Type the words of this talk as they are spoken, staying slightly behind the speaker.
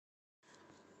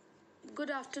Good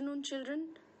afternoon, children.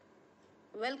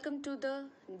 Welcome to the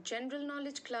general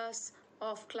knowledge class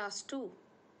of class 2.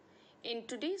 In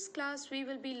today's class, we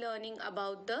will be learning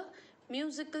about the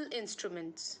musical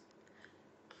instruments.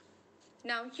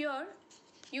 Now here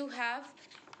you have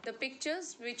the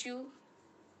pictures which you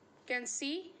can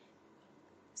see.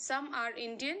 Some are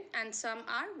Indian and some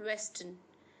are Western.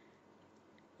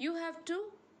 You have to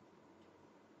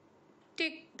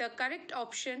tick the correct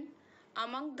option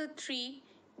among the three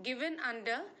given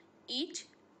under each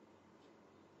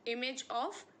image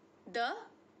of the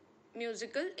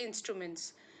musical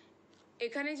instruments.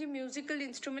 এখানে যে musical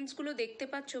ইনস্ট্রুমেন্টসগুলো দেখতে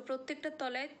পাচ্ছ প্রত্যেকটা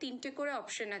তলায় তিনটে করে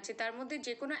option আছে, তার মধ্যে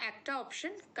যে কোনো একটা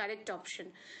অপশন কারেক্ট অপশন।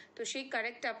 তো সেই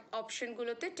কারেক্ট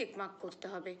অপশনগুলোতে টিকমার্ক করতে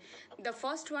হবে। The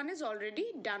first one is already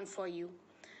done for you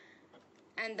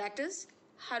and that is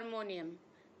harmonium.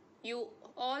 You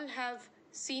all have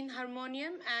seen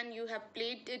harmonium and you have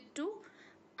played it too.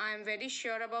 I am very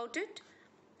sure about it.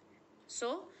 So,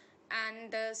 and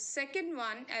the second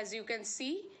one, as you can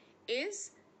see, is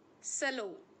cello.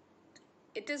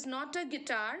 It is not a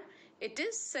guitar, it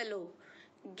is cello.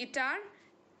 Guitar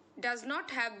does not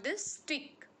have this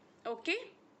stick, okay?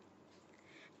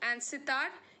 And sitar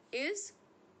is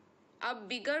a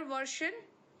bigger version.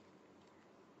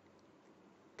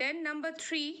 Then number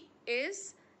 3 is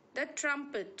the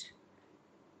trumpet.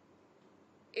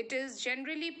 It is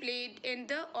generally played in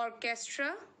the orchestra.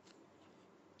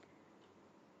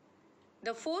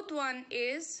 The fourth one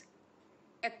is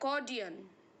accordion.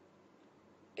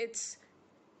 It's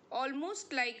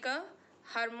almost like a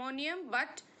harmonium,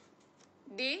 but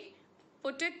they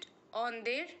put it on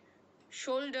their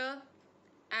shoulder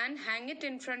and hang it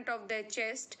in front of their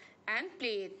chest and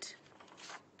play it.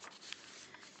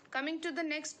 Coming to the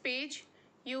next page,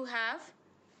 you have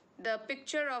the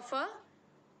picture of a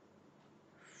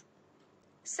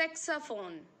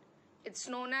saxophone. It's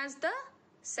known as the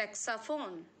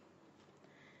saxophone.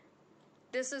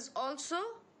 This is also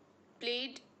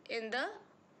played in the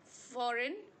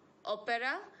foreign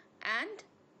opera and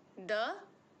the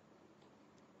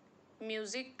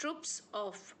music troops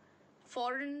of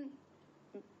foreign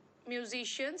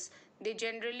musicians. They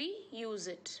generally use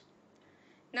it.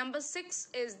 Number 6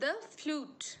 is the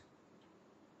flute,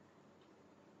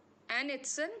 and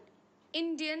it's an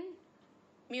Indian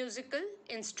musical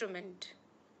instrument.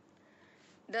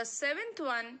 The 7th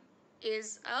one is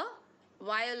a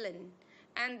violin,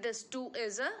 and this too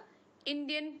is a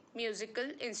Indian musical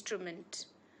instrument.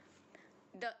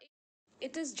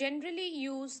 It is generally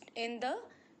used in the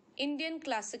Indian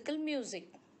classical music.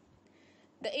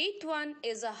 The 8th one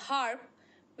is a harp,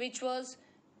 which was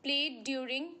played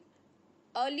during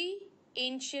early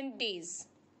ancient days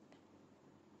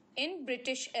in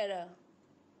British era.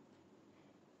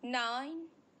 9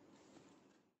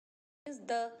 is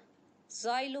the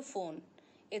xylophone.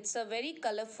 It's a very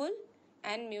colorful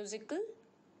and musical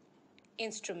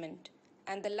instrument.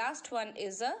 And the last one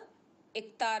is a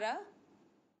iktara.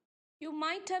 You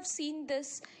might have seen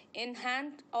this in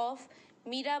hand of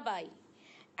Mirabai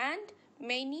and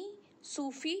many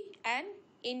Sufi and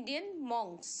Indian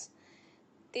monks.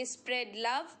 They spread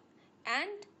love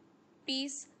and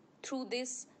peace through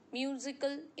this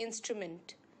musical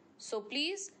instrument. So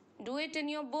please do it in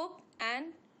your book and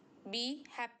be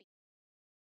happy.